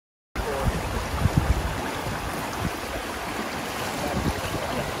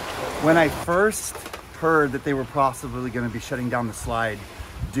When I first heard that they were possibly going to be shutting down the slide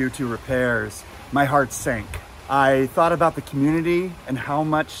due to repairs, my heart sank. I thought about the community and how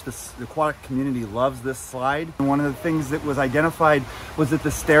much the aquatic community loves this slide. And one of the things that was identified was that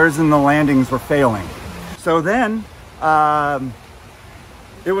the stairs and the landings were failing. So then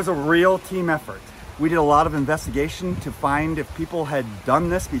it was a real team effort. We did a lot of investigation to find if people had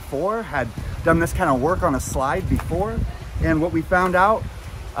done this before, had done this kind of work on a slide before. And what we found out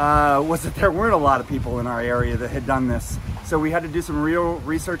was that there weren't a lot of people in our area that had done this. So we had to do some real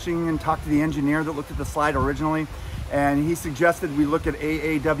researching and talk to the engineer that looked at the slide originally. And he suggested we look at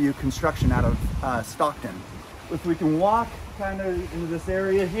AAW Construction out of Stockton. If we can walk kind of into this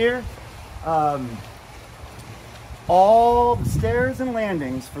area here, all the stairs and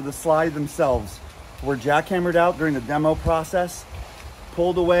landings for the slide themselves were jackhammered out during the demo process,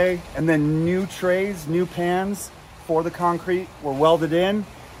 pulled away, and then new trays, new pans for the concrete were welded in,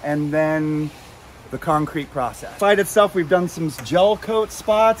 and then the concrete process. The slide itself, we've done some gel coat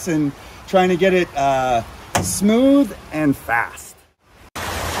spots and trying to get it smooth and fast.